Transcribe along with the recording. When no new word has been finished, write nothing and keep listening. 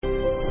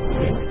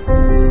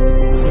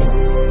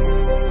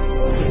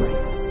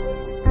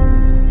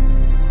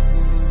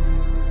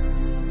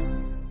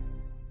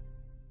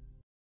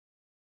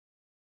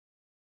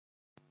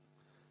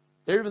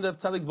Erevin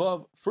Daf Tzadik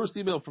Vav, first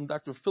email from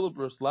Dr. Philip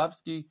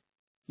Roslavsky.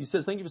 He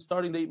says, thank you for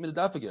starting the 8-minute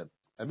daf again.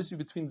 I miss you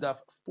between daf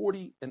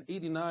 40 and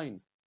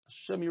 89.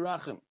 Hashem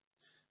Yirachem.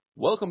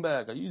 Welcome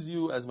back. I use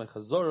you as my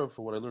chazara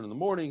for what I learned in the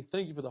morning.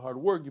 Thank you for the hard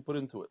work you put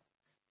into it.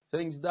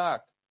 Thanks,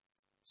 Doc.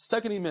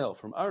 Second email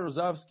from Aaron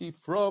Rosavsky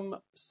from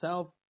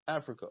South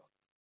Africa.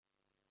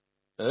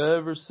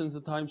 Ever since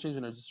the time change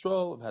in Eretz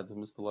Yisrael, I've had to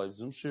miss the live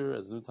Zoom share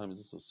as the new time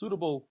is so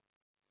suitable.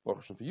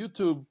 Baruch Hashem for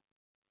YouTube.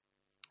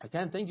 I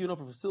can't thank you enough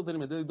for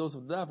facilitating my daily dose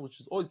of the daf, which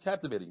is always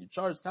captivating. Your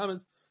charts,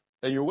 comments,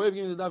 and your way of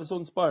giving the daf is so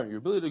inspiring. Your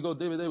ability to go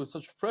day by day with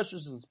such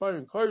freshness is inspiring,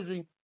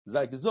 encouraging.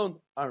 Zay Gesund,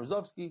 Aaron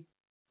Rosavsky.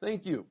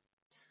 Thank you.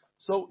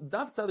 So,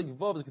 Daf Tzadik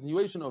Vav is a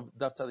continuation of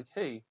Daf Tzadik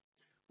Hey,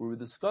 where we're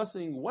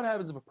discussing what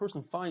happens if a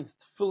person finds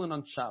tefillin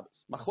on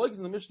Shabbos. Machlokes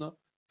in the Mishnah, if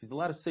he's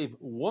allowed to save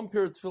one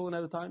pair of tefillin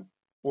at a time,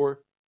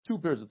 or 2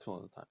 pairs of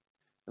tefillin at a time.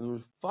 And there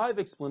were 5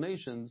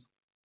 explanations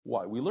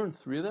why. We learned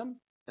 3 of them,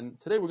 and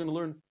today we're going to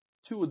learn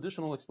 2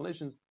 additional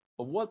explanations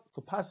of what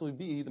could possibly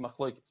be the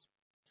machlokes.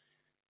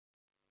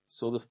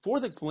 So the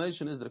 4th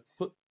explanation is that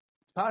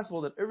it's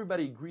possible that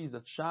everybody agrees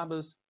that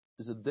Shabbos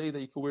is a day that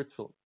you can wear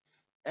tefillin.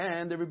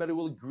 And everybody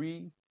will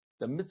agree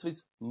that mitzvahs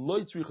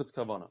lo tzrichas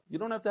kavana. You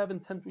don't have to have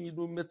intent when you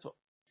do a mitzvah.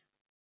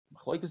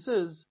 Machlokes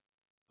is,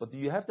 but do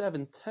you have to have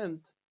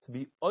intent to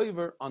be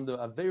over on the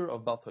aveira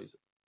of Bal Tosef?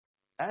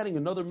 Adding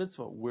another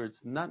mitzvah where it's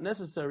not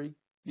necessary,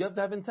 you have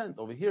to have intent.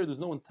 Over here, there's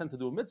no intent to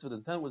do a mitzvah. The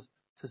intent was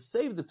to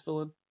save the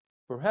tefillin.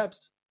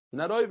 Perhaps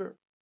you're not over.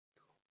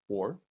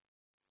 Or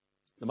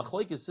the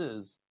machlokes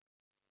is,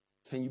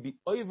 can you be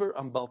over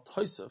on Bal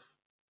Tosef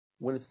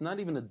when it's not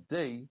even a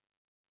day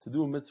to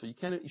do a mitzvah? You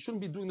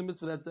shouldn't be doing the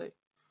mitzvah that day.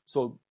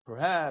 So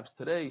perhaps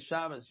today,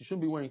 Shabbos, you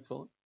shouldn't be wearing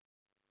tefillin.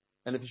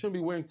 And if you shouldn't be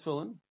wearing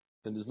tefillin,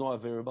 then there's no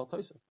avera Bal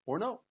Tosef. Or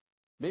no,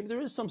 maybe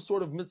there is some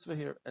sort of mitzvah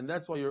here, and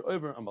that's why you're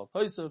over on Bal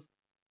Tosef.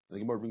 And the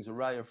Gemara brings a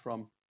raya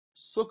from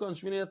Sukkah and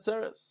Shmini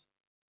Atzeres.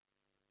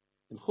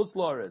 In Chutz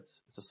La'aretz,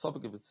 it's a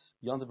suffix if it's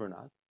Yontif or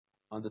not.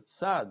 On the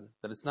tzad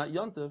that it's not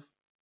Yontif,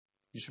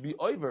 you should be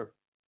over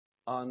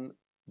on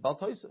Bal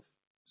Tosef.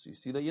 So you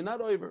see that you're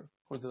not over,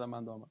 according to the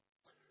Mandama.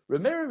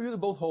 Remeir and Yehuda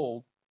both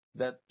hold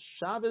that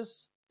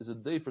Shabbos is a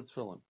day for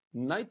tefillin.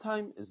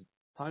 Nighttime is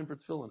time for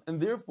tefillin.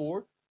 And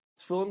therefore,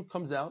 tefillin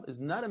comes out is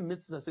not a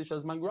mitzvah that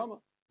says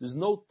mangrama. There's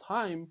no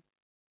time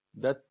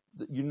that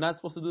you're not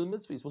supposed to do the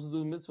mitzvah. You're supposed to do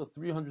the mitzvah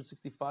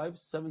 365,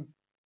 7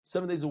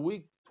 days a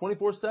week,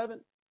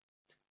 24/7.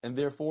 And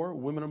therefore,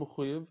 women are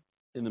mechuyev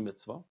in the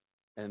mitzvah.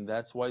 And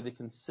that's why they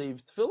can save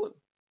tefillin.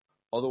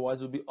 Otherwise,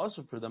 it would be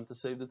usher for them to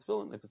save the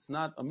tefillin. If it's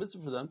not a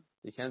mitzvah for them,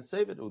 they can't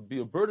save it. It would be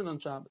a burden on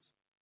Shabbos.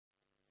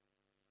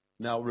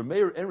 Now,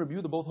 Remeir and Rabbi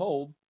Yehuda both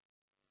hold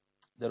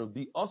that it would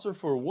be usher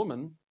for a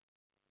woman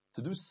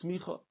to do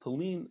smicha, to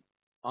lean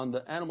on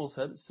the animal's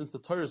head, since the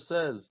Torah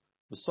says,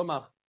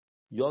 V'samach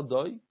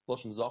yadai,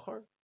 lashon zachar,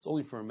 it's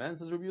only for a man,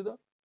 says Rabbi Yehuda.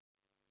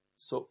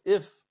 So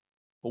if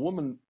a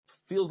woman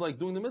feels like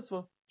doing the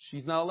mitzvah,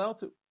 she's not allowed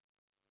to.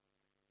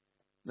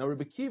 Now,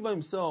 Rabbi Kiva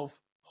himself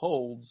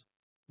holds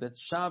that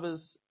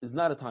Shabbos is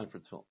not a time for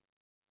tefillin.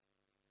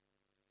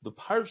 The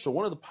parsha,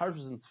 one of the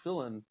parshas in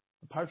tefillin,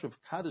 the parsha of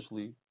Kadesh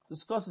Li,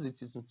 discusses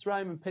Yetzias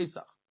Mitzrayim and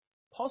Pesach.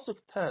 Pasuk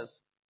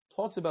Tes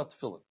talks about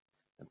tefillin,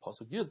 and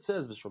Pasuk Yud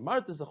says,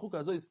 "V'shomartes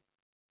achuka azois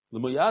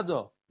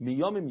l'moyada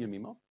miyamim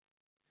yemima."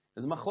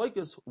 And the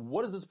machlokes,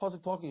 what is this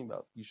pasuk talking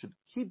about? You should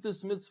keep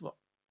this mitzvah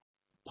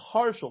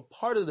partial,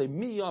 part of the day,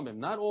 miyamim,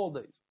 not all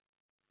days.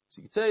 So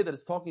you could say that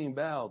it's talking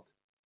about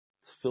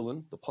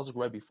tefillin, the pasuk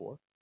right before.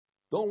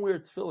 Don't wear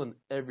tefillin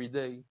every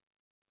day,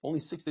 only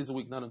 6 days a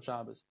week, not on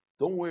Shabbos.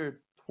 Don't wear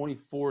it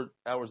 24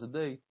 hours a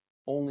day,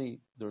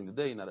 only during the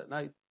day, not at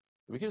night.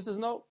 The Rebbe says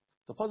no,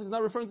 the pasuk is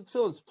not referring to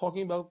tefillin, it's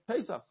talking about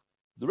Pesach,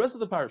 the rest of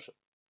the parsha.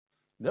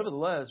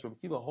 Nevertheless, Rebbe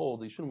Kiva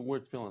holds that you shouldn't wear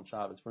tefillin on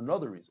Shabbos for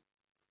another reason.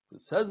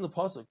 It says in the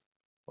pasuk,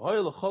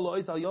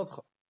 tefillin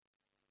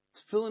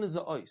is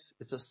a ice.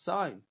 It's a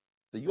sign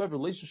that you have a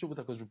relationship with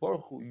HaKadosh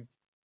Baruch Hu.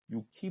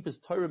 You keep His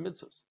Torah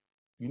mitzvahs.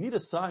 You need a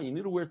sign. You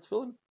need to wear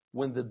tefillin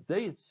when the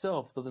day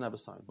itself doesn't have a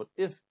sign. But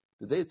if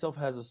the day itself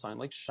has a sign,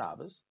 like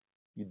Shabbos,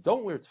 you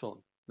don't wear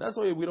tefillin. That's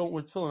why we don't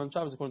wear tefillin on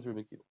Shabbos, according to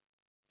Rebbe Kiva.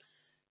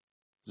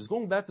 Just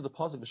going back to the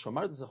pasuk,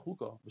 v'shamarta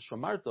zachuka,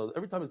 v'shamarta,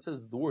 every time it says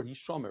the word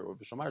hishomer or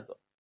v'shamarta,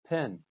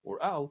 pen or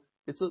al,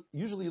 it's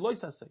usually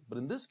lois asay. But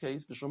in this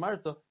case,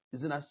 v'shamarta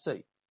is an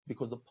asay,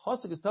 because the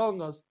pasuk is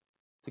telling us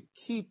to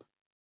keep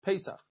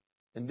Pesach.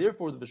 And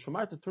therefore, the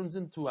v'shamarta turns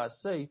into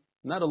asay,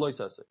 not a lois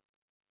asay.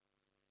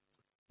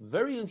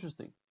 Very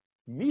interesting.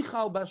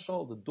 Michal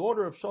Bashal, the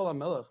daughter of Shaul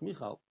HaMelech,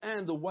 Michal,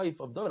 and the wife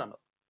of David HaMelech,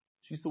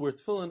 she used to wear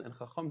tefillin, and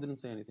Chacham didn't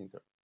say anything to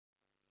her.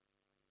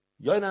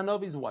 Yain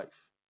HaNavi's wife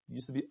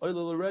used to be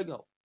Oilel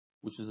Regel,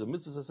 which is a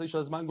mitzvah that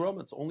says man grom.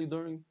 It's only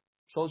during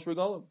Shalosh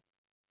Regalim.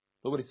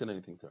 Nobody said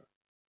anything to her.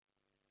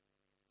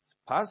 It's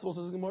possible,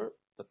 says the Gemara,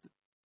 that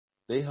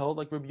they held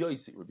like Rabbi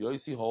Yossi. Rabbi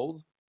Yossi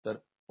holds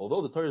that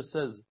although the Torah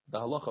says the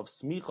halach of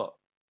smicha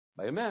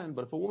by a man,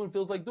 but if a woman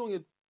feels like doing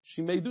it,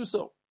 she may do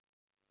so.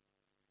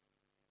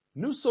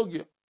 New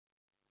sugya.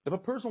 If a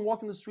person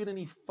walks in the street and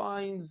he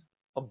finds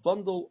a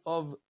bundle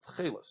of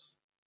tchelas.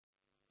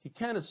 He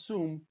can't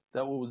assume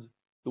that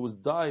it was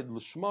dyed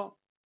lishma.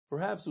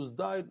 Perhaps it was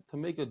dyed to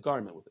make a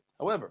garment with it.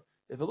 However,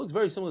 if it looks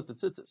very similar to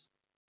tzitzis,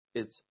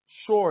 it's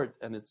short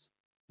and it's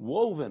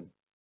woven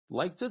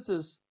like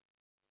tzitzis,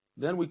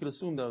 then we could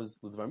assume that was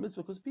l'dvar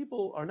mitzvah, because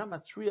people are not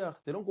matriach,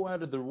 they don't go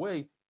out of their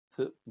way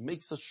to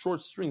make such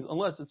short strings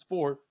unless it's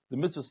for the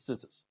mitzvah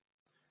tzitzis.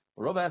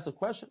 Rav asks a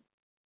question.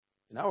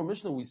 In our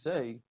Mishnah we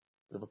say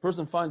that if a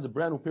person finds a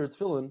brand new pair of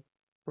tefillin,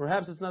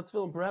 perhaps it's not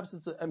tefillin, perhaps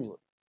it's an amulet.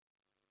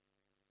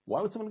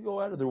 Why would someone go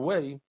out of their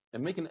way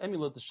and make an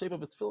amulet the shape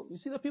of a tefillin? You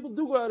see that people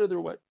do go out of their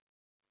way.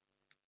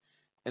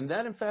 And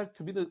that in fact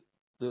could be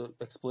the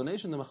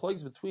explanation, the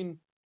machlokes between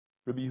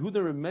Rabbi Yehuda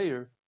and Rabbi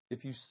Meir.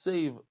 If you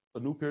save a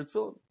new pair of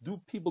tefillin, do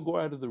people go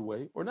out of their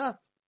way or not?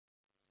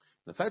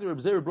 The fact that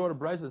Rabbi Zera brought a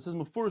brisa that says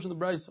mefurish in the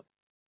brisa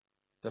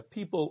that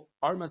people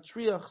are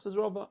matriach, says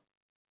Rava,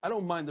 I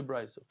don't mind the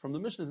brisa. From the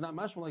Mishnah is not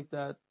mashma like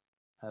that.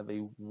 Have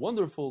a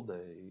wonderful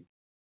day.